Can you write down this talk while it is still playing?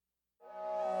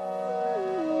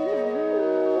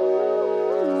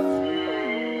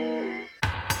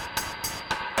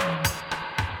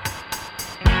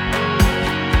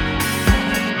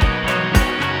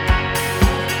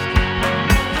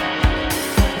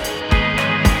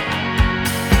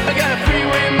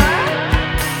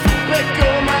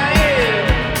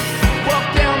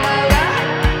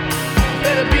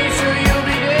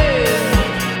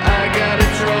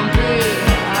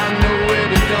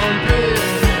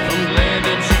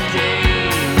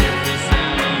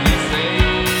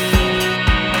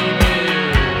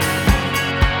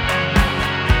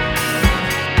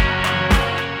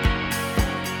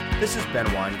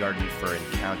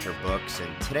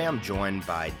Today I'm joined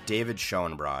by David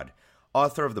Schoenbrod,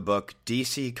 author of the book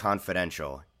D.C.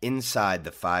 Confidential, Inside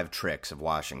the Five Tricks of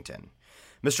Washington.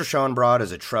 Mr. Schoenbrod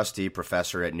is a trustee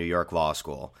professor at New York Law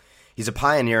School. He's a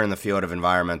pioneer in the field of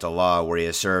environmental law where he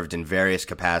has served in various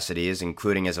capacities,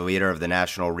 including as a leader of the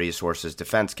National Resources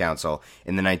Defense Council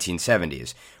in the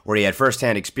 1970s, where he had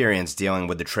firsthand experience dealing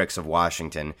with the tricks of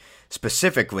Washington,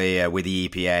 specifically with the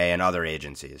EPA and other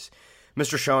agencies.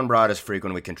 Mr. Schoenbrod has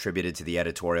frequently contributed to the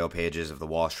editorial pages of the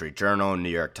Wall Street Journal, New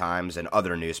York Times, and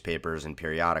other newspapers and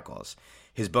periodicals.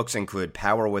 His books include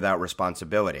Power Without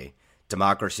Responsibility,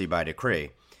 Democracy by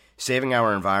Decree, Saving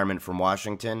Our Environment from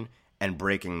Washington, and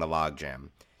Breaking the Logjam.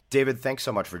 David, thanks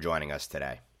so much for joining us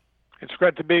today. It's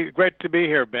great to be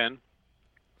here, Ben.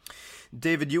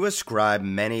 David, you ascribe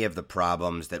many of the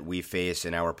problems that we face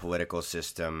in our political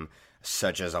system,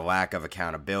 such as a lack of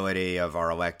accountability of our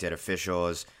elected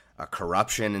officials,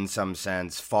 corruption in some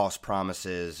sense, false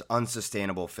promises,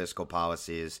 unsustainable fiscal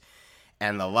policies,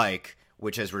 and the like,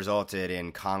 which has resulted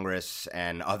in Congress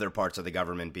and other parts of the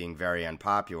government being very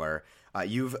unpopular.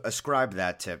 You've ascribed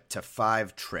that to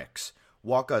five tricks.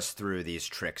 Walk us through these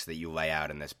tricks that you lay out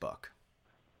in this book.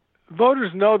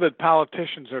 Voters know that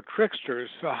politicians are tricksters,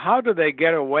 so how do they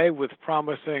get away with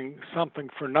promising something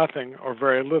for nothing or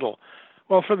very little?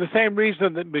 Well, for the same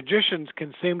reason that magicians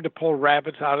can seem to pull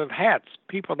rabbits out of hats.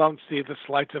 People don't see the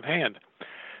sleights of hand.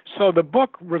 So the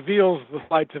book reveals the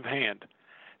sleights of hand.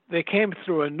 They came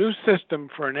through a new system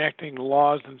for enacting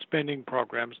laws and spending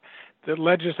programs that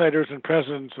legislators and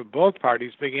presidents of both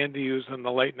parties began to use in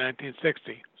the late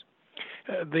 1960s.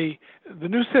 The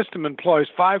new system employs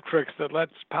five tricks that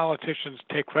lets politicians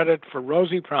take credit for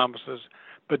rosy promises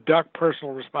but duck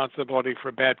personal responsibility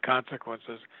for bad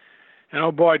consequences. And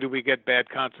oh boy, do we get bad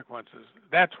consequences.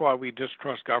 That's why we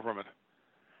distrust government.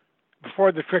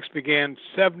 Before the tricks began,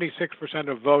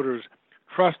 76% of voters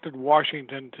trusted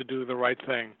Washington to do the right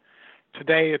thing.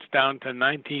 Today, it's down to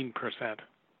 19%.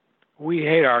 We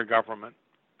hate our government.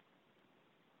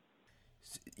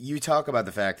 You talk about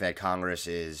the fact that Congress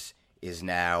is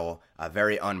now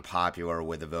very unpopular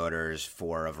with the voters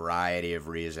for a variety of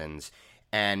reasons.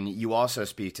 And you also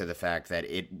speak to the fact that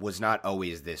it was not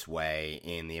always this way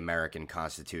in the American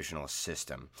constitutional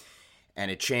system, and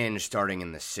it changed starting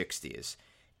in the 60s.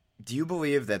 Do you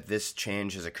believe that this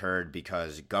change has occurred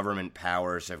because government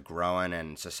powers have grown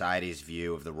and society's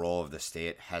view of the role of the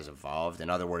state has evolved? In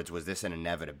other words, was this an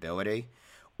inevitability?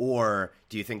 Or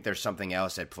do you think there's something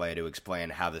else at play to explain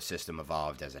how the system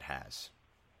evolved as it has?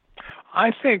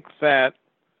 I think that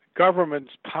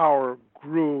government's power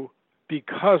grew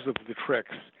because of the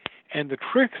tricks. And the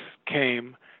tricks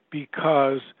came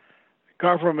because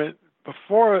government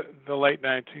before the late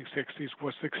 1960s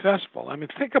was successful. I mean,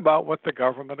 think about what the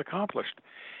government accomplished.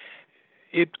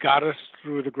 It got us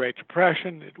through the Great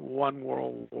Depression. It won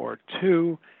World War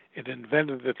II. It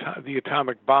invented the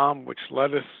atomic bomb, which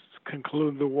let us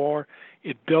conclude the war.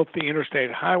 It built the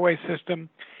interstate highway system.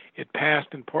 It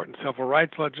passed important civil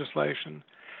rights legislation.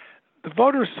 The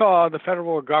voters saw the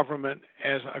federal government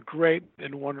as a great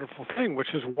and wonderful thing,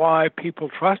 which is why people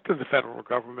trusted the federal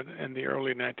government in the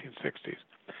early 1960s.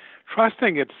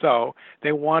 Trusting it so,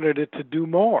 they wanted it to do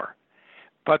more,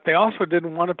 but they also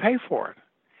didn't want to pay for it.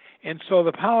 And so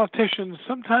the politicians,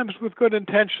 sometimes with good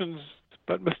intentions,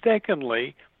 but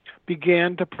mistakenly,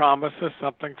 began to promise us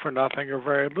something for nothing or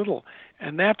very little.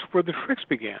 And that's where the tricks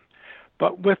began.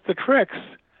 But with the tricks,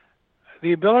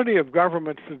 the ability of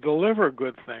government to deliver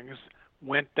good things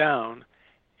went down,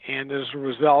 and as a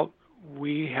result,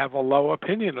 we have a low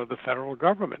opinion of the federal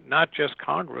government, not just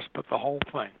Congress, but the whole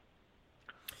thing.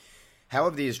 How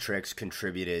have these tricks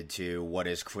contributed to what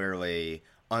is clearly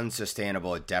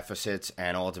unsustainable deficits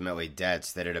and ultimately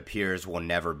debts that it appears we'll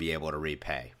never be able to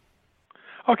repay?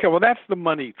 Okay, well, that's the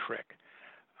money trick.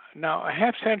 Now, a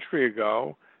half century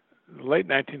ago, the late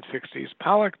 1960s,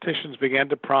 politicians began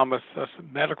to promise us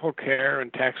medical care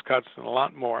and tax cuts and a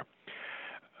lot more,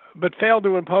 but failed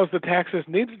to impose the taxes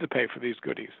needed to pay for these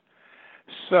goodies.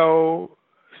 So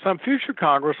some future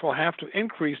Congress will have to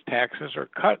increase taxes or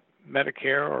cut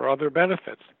Medicare or other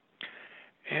benefits.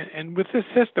 And with this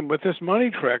system, with this money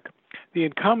trick, the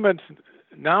incumbents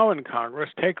now in Congress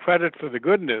take credit for the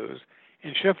good news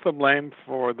and shift the blame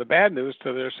for the bad news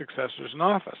to their successors in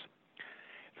office.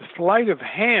 The sleight of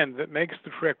hand that makes the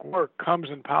trick work comes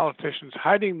in politicians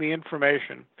hiding the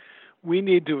information we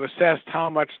need to assess how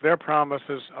much their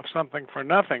promises of something for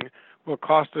nothing will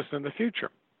cost us in the future.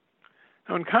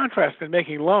 Now, in contrast, in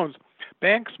making loans,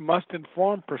 banks must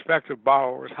inform prospective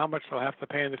borrowers how much they'll have to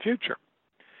pay in the future.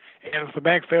 And if the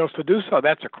bank fails to do so,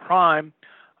 that's a crime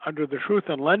under the Truth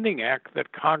in Lending Act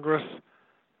that Congress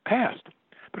passed.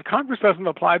 But Congress doesn't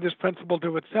apply this principle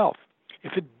to itself.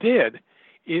 If it did,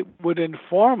 it would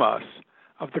inform us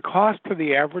of the cost to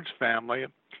the average family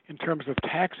in terms of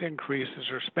tax increases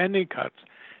or spending cuts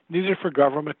needed for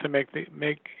government to make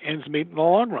ends meet in the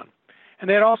long run. And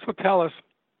they'd also tell us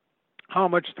how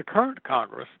much the current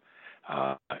Congress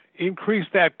increased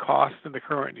that cost in the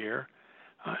current year,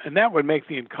 and that would make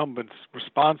the incumbents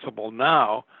responsible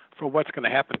now for what's going to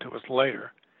happen to us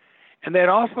later. And they'd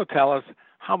also tell us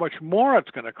how much more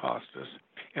it's going to cost us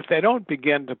if they don't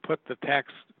begin to put the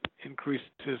tax increases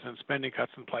and spending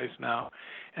cuts in place now.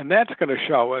 And that's going to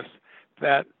show us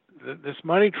that this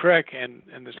money trick and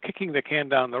this kicking the can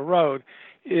down the road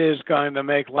is going to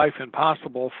make life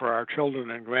impossible for our children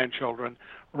and grandchildren,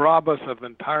 rob us of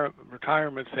entire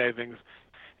retirement savings,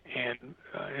 and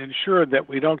ensure that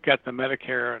we don't get the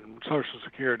Medicare and Social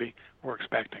Security we're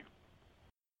expecting.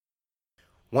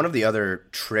 One of the other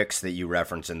tricks that you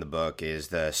reference in the book is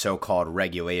the so-called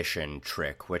regulation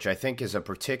trick, which I think is a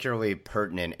particularly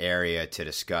pertinent area to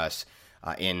discuss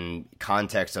in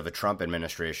context of the Trump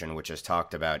administration, which has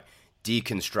talked about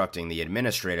deconstructing the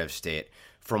administrative state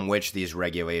from which these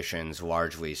regulations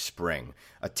largely spring.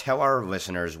 Tell our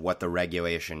listeners what the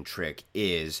regulation trick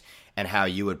is and how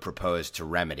you would propose to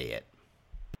remedy it.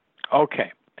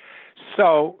 Okay.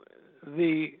 So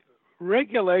the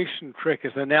regulation trick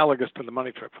is analogous to the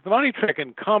money trick. For the money trick,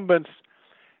 incumbents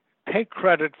take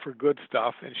credit for good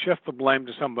stuff and shift the blame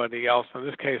to somebody else, in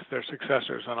this case, their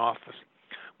successors in office.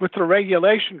 With the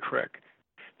regulation trick,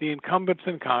 the incumbents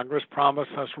in Congress promise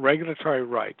us regulatory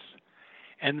rights,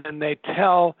 and then they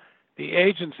tell the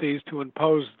agencies to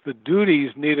impose the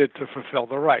duties needed to fulfill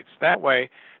the rights. That way,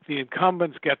 the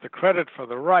incumbents get the credit for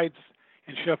the rights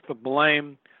and shift the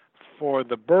blame for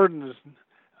the burdens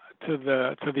to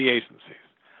the agencies.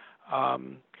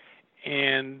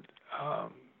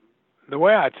 The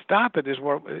way I'd stop it is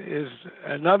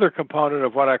another component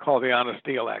of what I call the Honest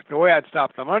Deal Act. The way I'd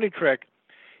stop the money trick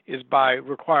is by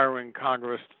requiring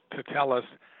Congress to tell us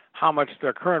how much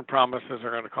their current promises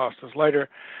are going to cost us later.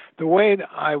 The way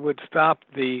I would stop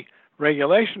the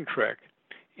regulation trick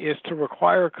is to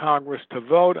require Congress to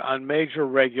vote on major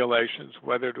regulations,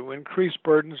 whether to increase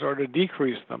burdens or to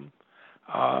decrease them,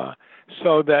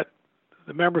 so that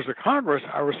the members of Congress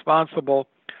are responsible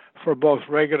for both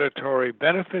regulatory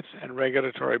benefits and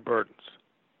regulatory burdens.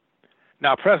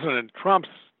 Now, President Trump's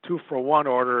 2-for-1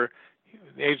 order,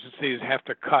 the agencies have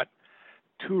to cut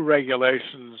 2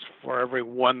 regulations for every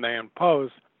one they impose,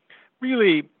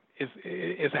 really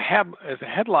is a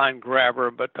headline grabber,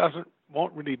 but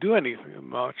won't really do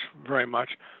anything very much,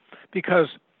 because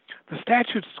the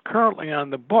statutes currently on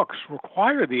the books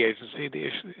require the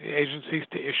agencies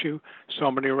to issue so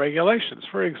many regulations.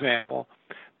 For example,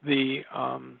 the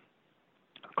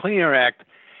Clean Air Act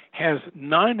has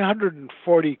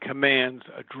 940 commands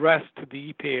addressed to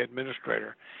the EPA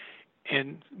administrator,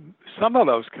 and some of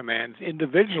those commands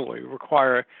individually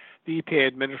require the EPA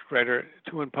administrator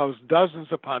to impose dozens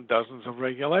upon dozens of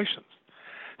regulations.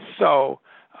 So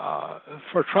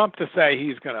for Trump to say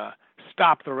he's going to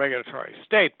stop the regulatory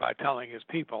state by telling his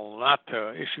people not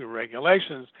to issue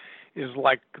regulations is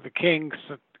like the king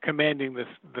commanding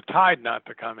the tide not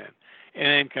to come in. It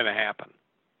ain't going to happen.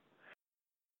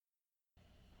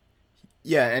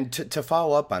 Yeah, and to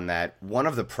follow up on that, one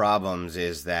of the problems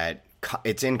is that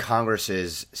it's in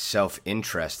Congress's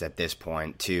self-interest at this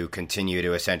point to continue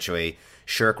to essentially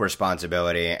shirk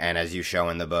responsibility and, as you show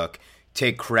in the book,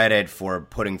 take credit for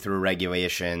putting through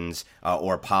regulations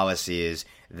or policies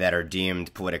that are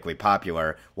deemed politically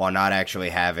popular while not actually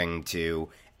having to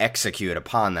execute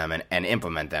upon them and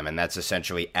implement them. And that's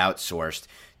essentially outsourced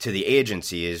to the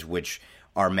agencies, which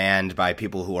are manned by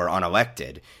people who are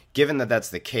unelected. Given that that's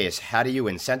the case, how do you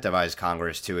incentivize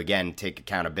Congress to, again, take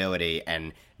accountability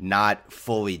and not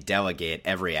fully delegate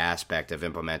every aspect of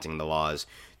implementing the laws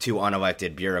to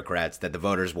unelected bureaucrats that the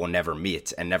voters will never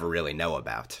meet and never really know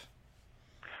about?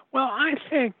 Well, I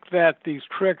think that these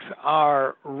tricks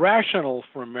are rational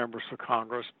for members of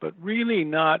Congress, but really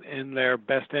not in their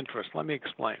best interest. Let me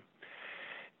explain.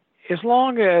 As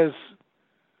long as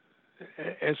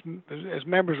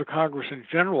members of Congress in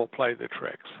general play the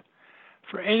tricks,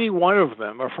 for any one of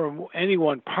them or for any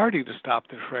one party to stop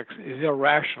the tricks is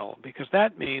irrational, because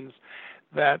that means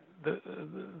that the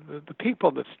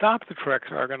people that stop the tricks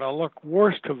are going to look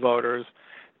worse to voters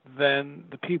than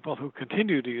the people who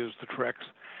continue to use the tricks.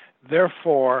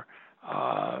 Therefore,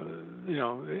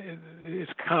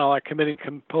 it's kind of like committing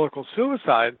political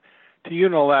suicide to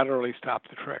unilaterally stop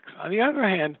the tricks. On the other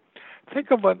hand,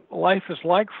 think of what life is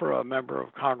like for a member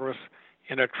of Congress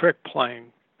in a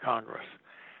trick-playing Congress.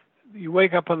 You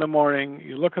wake up in the morning,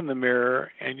 you look in the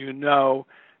mirror, and you know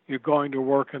you're going to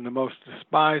work in the most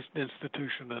despised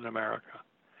institution in America.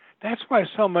 That's why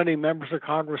so many members of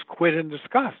Congress quit in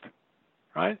disgust,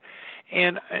 right?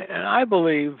 And I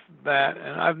believe that,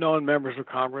 and I've known members of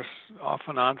Congress off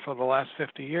and on for the last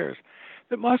 50 years,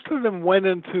 that most of them went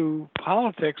into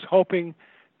politics hoping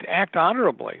to act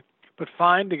honorably, but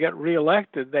find to get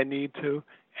reelected they need to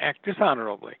act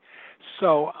dishonorably.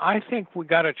 So I think we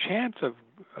got a chance of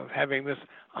having this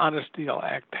Honest Deal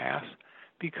Act pass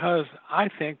because I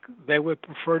think they would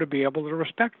prefer to be able to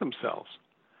respect themselves.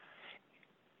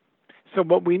 So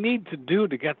what we need to do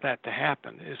to get that to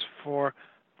happen is for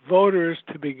voters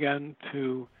to begin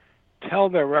to tell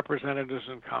their representatives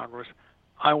in Congress,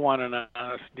 I want an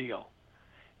honest deal.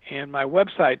 And my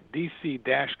website,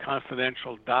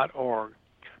 dc-confidential.org,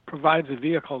 provides a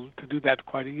vehicle to do that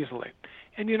quite easily.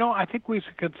 And, I think we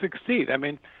could succeed. I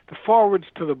mean, the forwards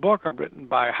to the book are written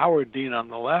by Howard Dean on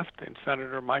the left and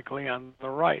Senator Mike Lee on the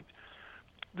right.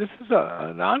 This is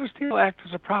an Honest Deal Act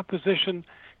is a proposition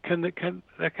that can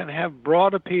have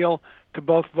broad appeal to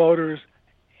both voters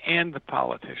and the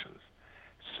politicians.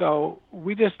 So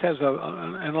we just, as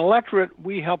an electorate,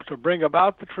 we help to bring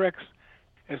about the tricks.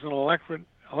 As an electorate,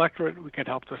 we can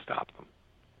help to stop them.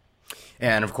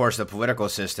 And, of course, the political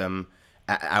system,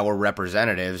 our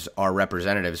representatives are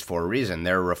representatives for a reason.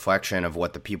 They're a reflection of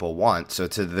what the people want. So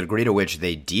to the degree to which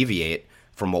they deviate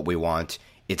from what we want,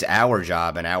 it's our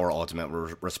job and our ultimate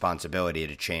responsibility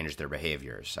to change their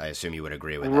behaviors. I assume you would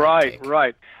agree with that.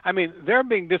 Right. I mean, they're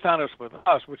being dishonest with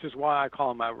us, which is why I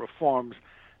call my reforms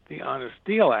the Honest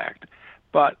Deal Act.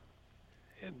 But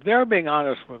they're being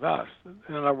honest with us.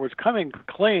 In other words, coming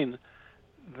clean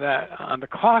that on the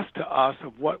cost to us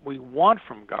of what we want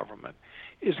from government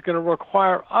is going to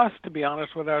require us to be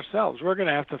honest with ourselves. We're going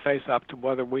to have to face up to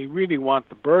whether we really want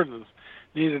the burdens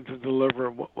needed to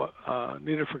deliver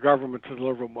needed for government to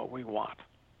deliver what we want.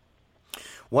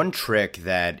 One trick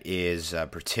that is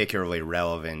particularly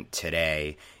relevant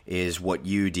today is what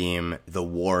you deem the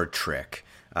war trick,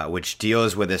 which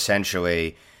deals with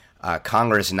essentially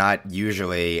Congress not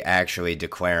usually actually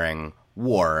declaring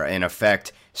war. In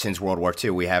effect, since World War II,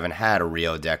 we haven't had a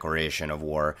real declaration of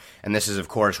war. And this is, of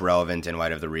course, relevant in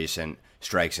light of the recent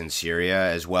strikes in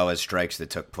Syria, as well as strikes that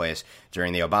took place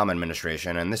during the Obama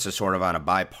administration. And this is sort of on a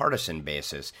bipartisan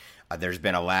basis. There's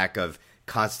been a lack of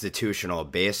constitutional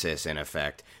basis, in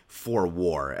effect, for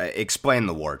war. Explain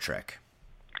the war trick.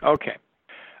 Okay.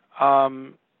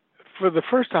 For the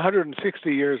first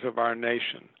 160 years of our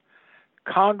nation,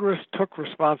 Congress took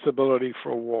responsibility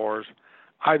for wars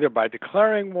either by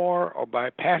declaring war or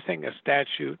by passing a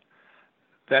statute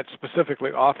that specifically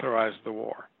authorized the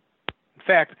war. In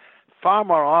fact, far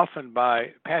more often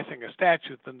by passing a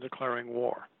statute than declaring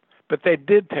war. But they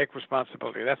did take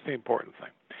responsibility. That's the important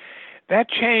thing. That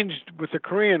changed with the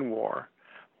Korean War,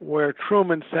 where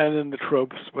Truman sent in the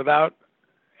troops without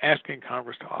asking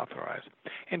Congress to authorize.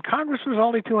 And Congress was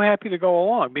only too happy to go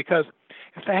along because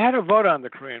if they had a vote on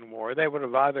the Korean War, they would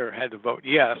have either had to vote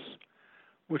yes,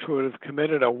 which would have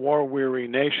committed a war-weary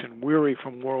nation, weary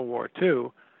from World War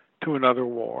II, to another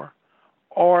war,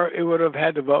 or it would have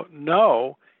had to vote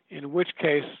no, in which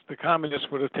case the communists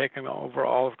would have taken over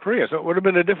all of Korea. So it would have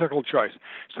been a difficult choice.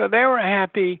 So they were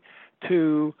happy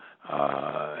to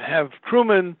have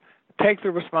Truman take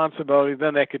the responsibility,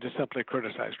 then they could just simply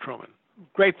criticize Truman.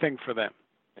 Great thing for them.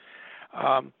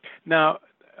 Now,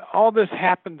 all this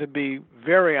happened to be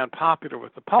very unpopular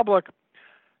with the public.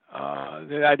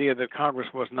 The idea that Congress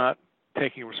was not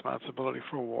taking responsibility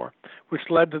for war, which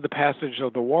led to the passage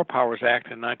of the War Powers Act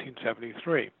in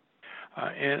 1973.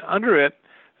 And under it,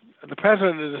 the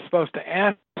president is supposed to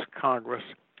ask Congress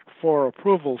for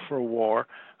approval for war,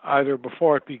 either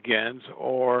before it begins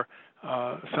or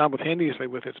simultaneously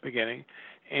with its beginning.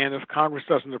 And if Congress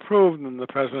doesn't approve, then the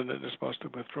president is supposed to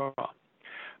withdraw.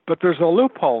 But there's a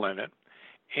loophole in it,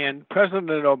 and President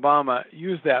Obama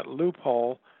used that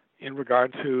loophole in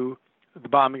regard to the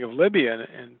bombing of Libya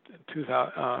in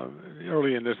 2000,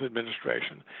 early in this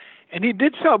administration. And he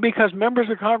did so because members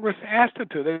of Congress asked it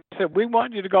to. They said, we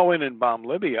want you to go in and bomb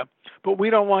Libya, but we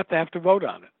don't want to have to vote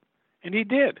on it. And he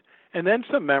did. And then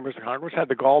some members of Congress had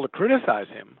the gall to criticize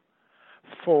him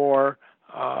for,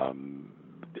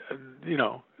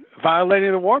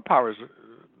 violating the War Powers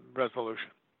Resolution.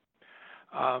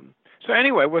 So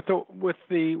anyway, with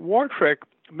the war trick,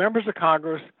 members of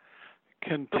Congress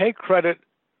can take credit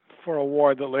for a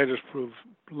war that later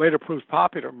proves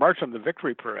popular, march on the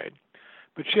victory parade,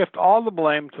 but shift all the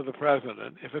blame to the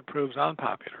president if it proves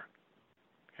unpopular.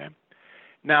 Okay?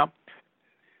 Now,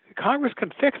 Congress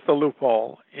can fix the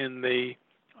loophole in the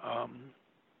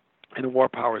in the War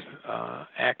Powers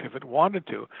Act if it wanted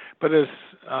to. But as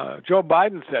Joe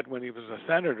Biden said when he was a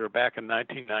senator back in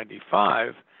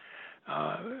 1995,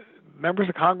 members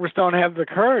of Congress don't have the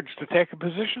courage to take a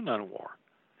position on war.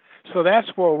 So that's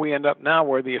where we end up now,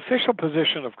 where the official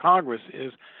position of Congress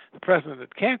is the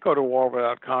president can't go to war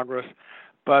without Congress,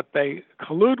 but they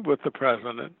collude with the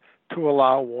president to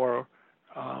allow war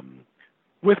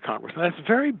with Congress. And that's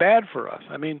very bad for us.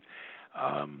 I mean,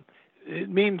 it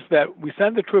means that we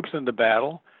send the troops into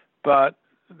battle, but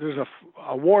there's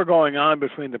a war going on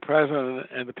between the president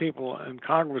and the people in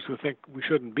Congress who think we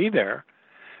shouldn't be there.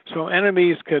 So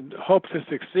enemies could hope to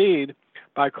succeed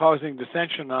by causing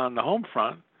dissension on the home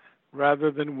front rather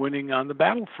than winning on the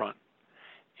battlefront.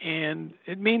 And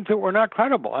it means that we're not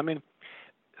credible. I mean,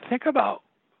 think about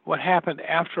what happened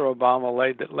after Obama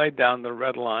laid down the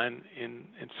red line in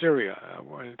Syria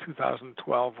in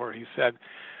 2012, where he said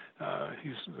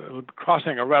he's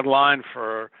crossing a red line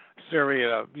for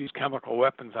Syria to use chemical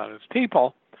weapons on its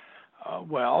people.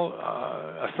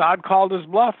 Assad called his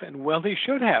bluff, and well, he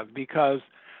should have, because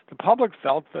the public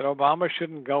felt that Obama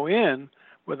shouldn't go in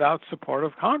without support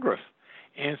of Congress.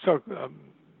 And so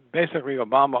basically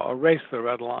Obama erased the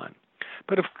red line.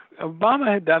 But if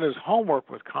Obama had done his homework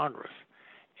with Congress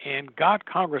and got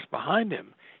Congress behind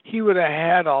him, he would have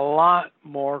had a lot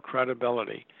more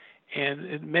credibility. And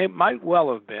it might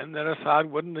well have been that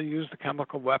Assad wouldn't have used the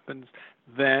chemical weapons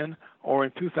then or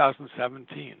in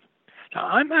 2017. Now,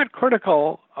 I'm not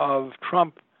critical of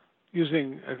Trump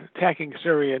attacking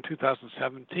Syria in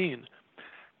 2017,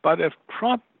 but if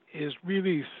Trump is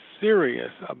really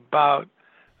serious about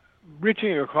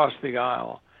reaching across the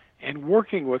aisle and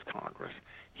working with Congress,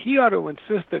 he ought to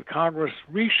insist that Congress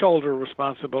re-shoulder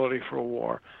responsibility for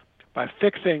war by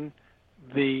fixing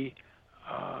the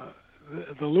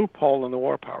loophole in the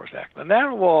War Powers Act. And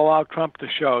that will allow Trump to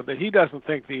show that he doesn't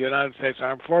think the United States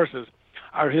Armed Forces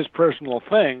are his personal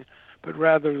thing, but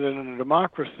rather that in a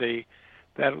democracy,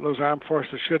 that those armed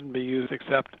forces shouldn't be used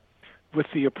except with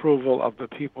the approval of the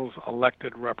people's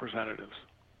elected representatives.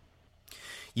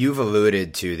 You've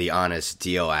alluded to the Honest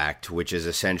Deal Act, which is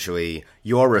essentially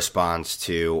your response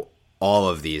to all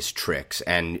of these tricks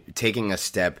and taking a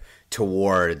step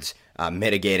towards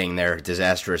mitigating their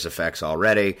disastrous effects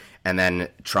already and then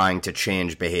trying to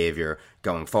change behavior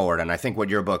going forward. And I think what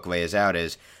your book lays out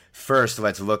is, first,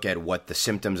 let's look at what the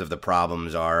symptoms of the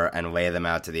problems are and lay them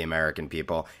out to the American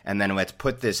people. And then let's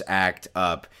put this act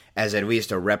up as at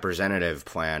least a representative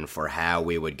plan for how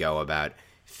we would go about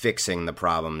fixing the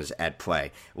problems at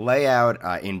play. Lay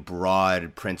out in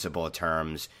broad principle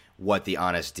terms what the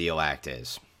Honest Deal Act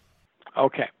is.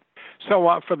 Okay.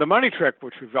 So for the money trick,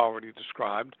 which we've already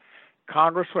described,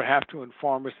 Congress would have to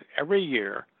inform us every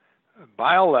year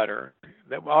by a letter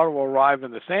that will arrive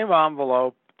in the same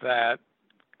envelope that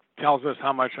tells us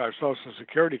how much our Social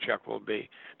Security check will be.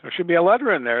 There should be a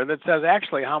letter in there that says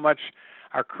actually how much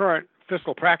our current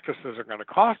fiscal practices are going to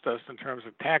cost us in terms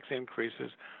of tax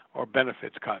increases or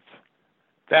benefits cuts.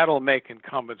 That'll make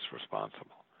incumbents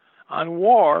responsible. On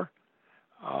war,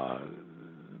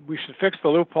 we should fix the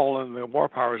loophole in the War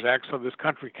Powers Act so this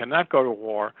country cannot go to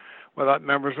war without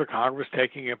members of Congress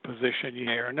taking a position,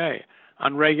 yea or nay.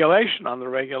 On the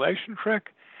regulation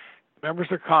trick, members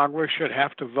of Congress should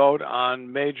have to vote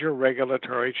on major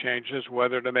regulatory changes,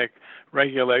 whether to make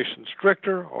regulations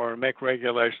stricter or make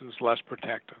regulations less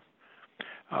protective.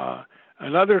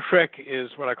 Another trick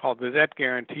is what I call the debt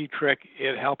guarantee trick.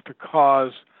 It helped to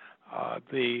cause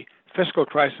the fiscal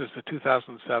crisis of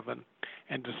 2007.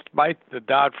 And despite the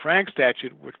Dodd-Frank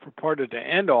statute, which purported to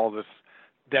end all this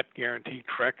debt guarantee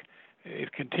trick,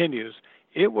 it continues.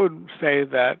 It would say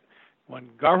that when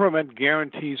government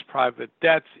guarantees private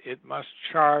debts, it must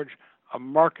charge a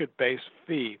market-based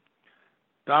fee.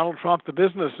 Donald Trump, the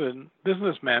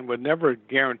businessman, would never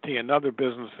guarantee another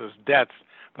business's debts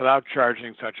without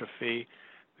charging such a fee.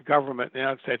 The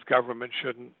United States government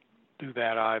shouldn't do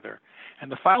that either.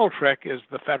 And the final trick is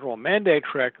the federal mandate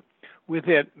trick. With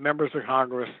it, members of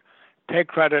Congress take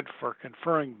credit for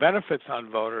conferring benefits on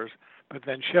voters, but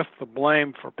then shift the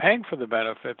blame for paying for the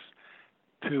benefits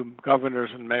to governors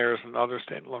and mayors and other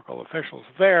state and local officials.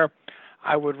 There,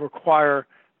 I would require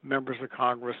members of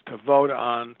Congress to vote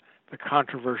on the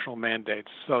controversial mandates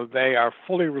so they are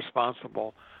fully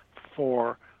responsible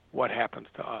for what happens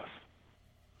to us.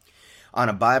 On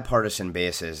a bipartisan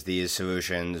basis, these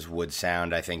solutions would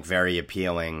sound, I think, very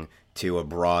appealing to a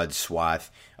broad swath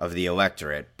of the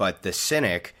electorate. But the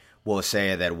cynic will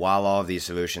say that while all of these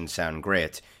solutions sound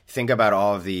great, think about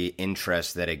all of the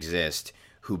interests that exist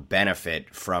who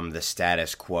benefit from the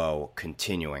status quo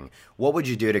continuing. What would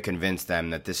you do to convince them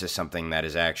that this is something that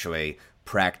is actually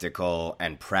practical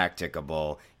and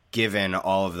practicable given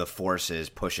all of the forces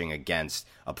pushing against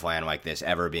a plan like this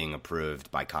ever being approved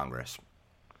by Congress?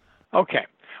 Okay.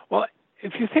 Well,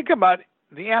 if you think about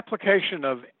the application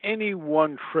of any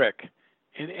one trick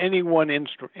in any one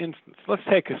instance, let's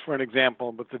take this for an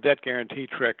example with the debt guarantee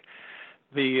trick,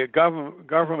 the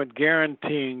government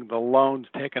guaranteeing the loans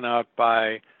taken out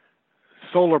by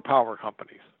solar power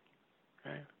companies,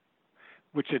 okay,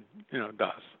 which it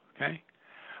does. Okay.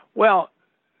 Well,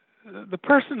 the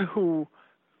person who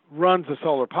runs a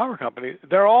solar power company,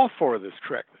 they're all for this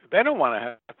trick. They don't want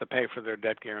to have to pay for their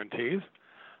debt guarantees.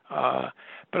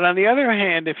 But on the other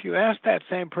hand, if you ask that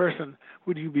same person,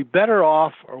 would you be better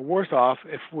off or worse off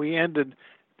if we ended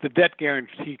the debt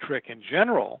guarantee trick in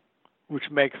general, which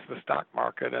makes the stock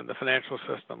market and the financial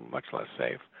system much less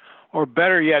safe, or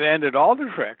better yet, ended all the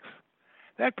tricks,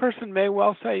 that person may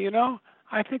well say,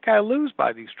 I think I lose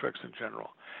by these tricks in general.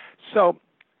 So,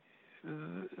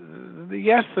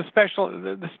 yes, the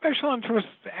special interests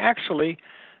actually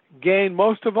gain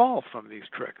most of all from these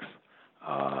tricks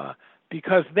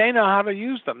because they know how to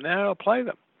use them, they know how to play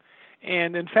them.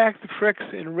 And in fact, the tricks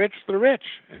enrich the rich.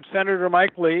 And Senator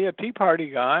Mike Lee, a Tea Party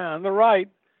guy on the right,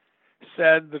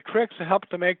 said the tricks help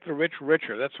to make the rich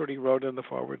richer. That's what he wrote in the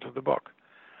foreword to the book.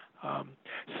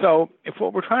 So if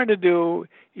what we're trying to do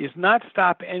is not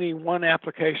stop any one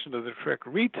application of the trick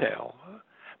retail,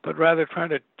 but rather trying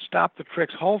to stop the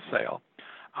tricks wholesale,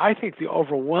 I think the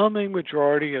overwhelming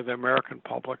majority of the American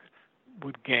public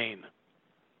would gain.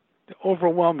 The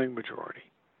overwhelming majority.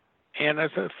 And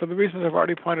for the reasons I've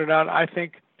already pointed out, I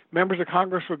think members of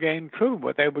Congress would gain too.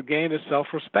 What they would gain is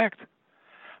self-respect.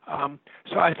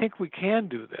 So I think we can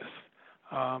do this.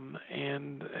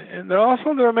 And there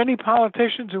are many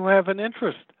politicians who have an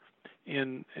interest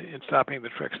in stopping the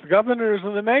tricks. The governors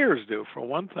and the mayors do, for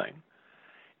one thing.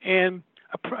 And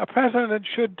a president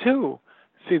should, too,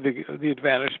 see the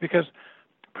advantage, because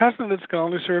presidents can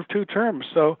only serve 2 terms,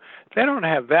 so they don't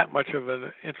have that much of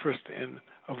an interest in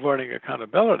avoiding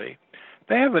accountability.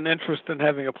 They have an interest in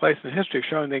having a place in history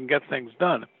showing they can get things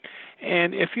done.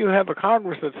 And if you have a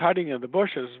Congress that's hiding in the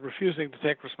bushes, refusing to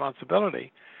take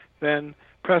responsibility, then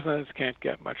presidents can't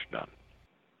get much done.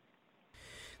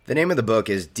 The name of the book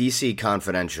is D.C.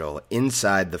 Confidential,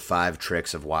 Inside the 5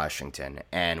 Tricks of Washington,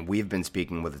 and we've been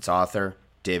speaking with its author,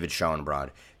 David Schoenbrod.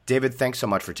 David, thanks so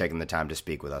much for taking the time to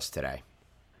speak with us today.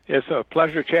 It's a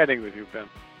pleasure chatting with you, Ben.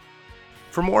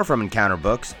 For more from Encounter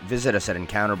Books, visit us at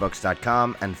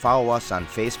encounterbooks.com and follow us on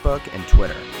Facebook and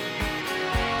Twitter.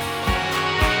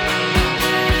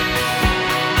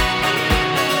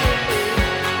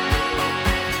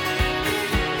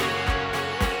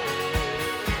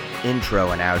 Intro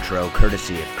and outro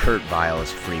courtesy of Kurt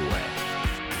Vile's Freeway.